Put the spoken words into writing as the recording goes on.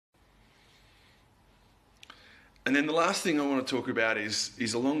And then the last thing I want to talk about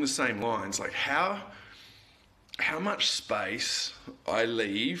is along the same lines, like how much space I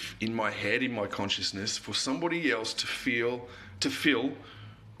leave in my head, in my consciousness, for somebody else to fill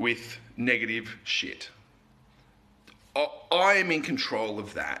with negative shit. I am in control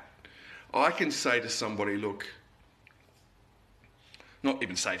of that. I can say to somebody, look, not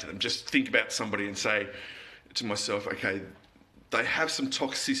even say to them, just think about somebody and say to myself, okay, they have some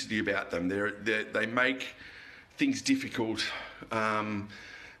toxicity about them. They make things difficult.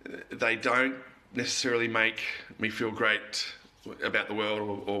 They don't necessarily make me feel great about the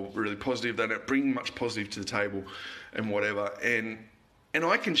world or really positive. They don't bring much positive to the table and whatever. And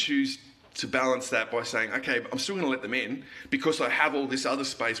I can choose to balance that by saying, okay, I'm still going to let them in because I have all this other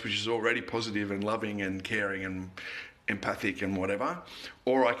space which is already positive and loving and caring and empathic and whatever.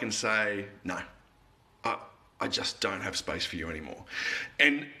 Or I can say, no, I just don't have space for you anymore.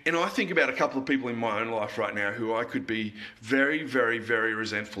 And I think about a couple of people in my own life right now who I could be very, very, very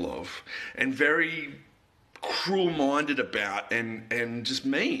resentful of and very cruel-minded about and just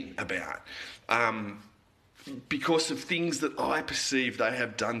mean about. Because of things that I perceive they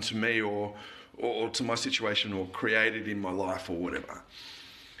have done to me or to my situation or created in my life or whatever.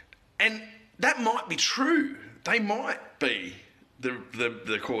 And that might be true. They might be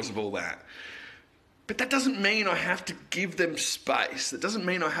the cause of all that. But that doesn't mean I have to give them space. That doesn't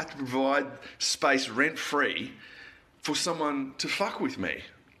mean I have to provide space rent-free for someone to fuck with me.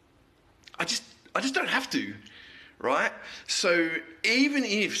 I just don't have to. Right? So even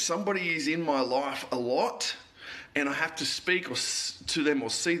if somebody is in my life a lot and I have to speak to them or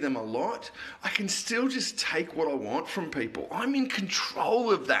see them a lot, I can still just take what I want from people. I'm in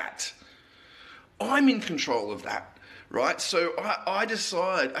control of that. I'm in control of that. Right? So I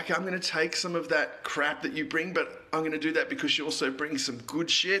decide, okay, I'm going to take some of that crap that you bring, but I'm going to do that because you also bring some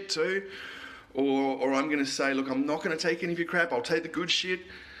good shit too. Or I'm going to say, look, I'm not going to take any of your crap. I'll take the good shit.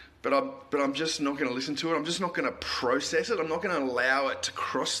 But I'm just not going to listen to it. I'm just not going to process it. I'm not going to allow it to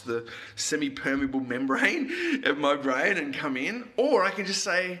cross the semi-permeable membrane of my brain and come in. Or I can just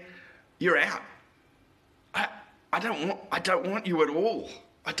say, you're out. I don't want you at all.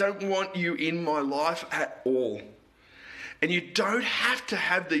 I don't want you in my life at all. And you don't have to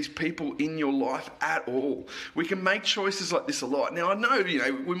have these people in your life at all. We can make choices like this a lot. Now, I know,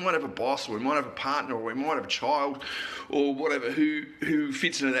 we might have a boss or we might have a partner or we might have a child or whatever who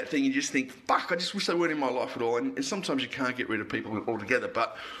fits into that thing. You just think, fuck, I just wish they weren't in my life at all. And sometimes you can't get rid of people altogether.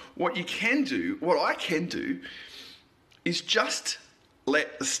 But what I can do is just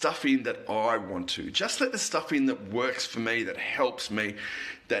let the stuff in that I want to. Just let the stuff in that works for me, that helps me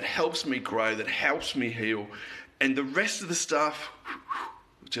grow, that helps me heal. And the rest of the stuff,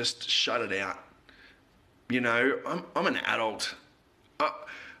 just shut it out. I'm an adult.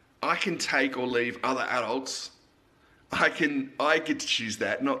 I can take or leave other adults. I get to choose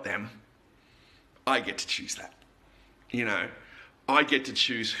that, not them. I get to choose that. I get to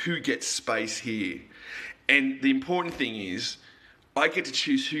choose who gets space here. And the important thing is, I get to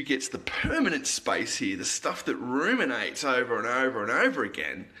choose who gets the permanent space here, the stuff that ruminates over and over and over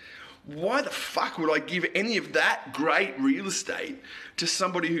again. Why the fuck would I give any of that great real estate to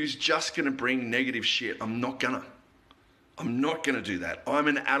somebody who's just going to bring negative shit? I'm not going to do that. I'm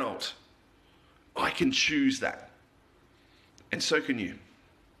an adult. I can choose that. And so can you.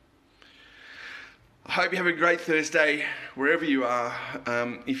 I hope you have a great Thursday wherever you are.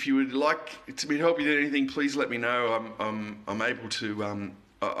 If you would like to help you do anything, please let me know. I'm able to. I'm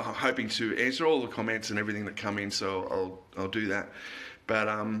hoping to answer all the comments and everything that come in, so I'll do that. But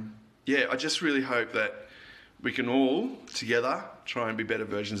yeah, I just really hope that we can all together try and be better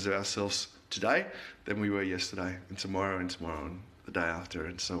versions of ourselves today than we were yesterday and tomorrow and the day after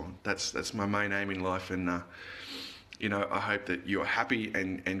and so on. That's my main aim in life, and I hope that you're happy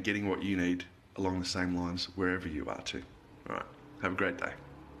and getting what you need along the same lines wherever you are too. All right, have a great day.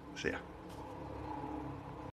 See ya.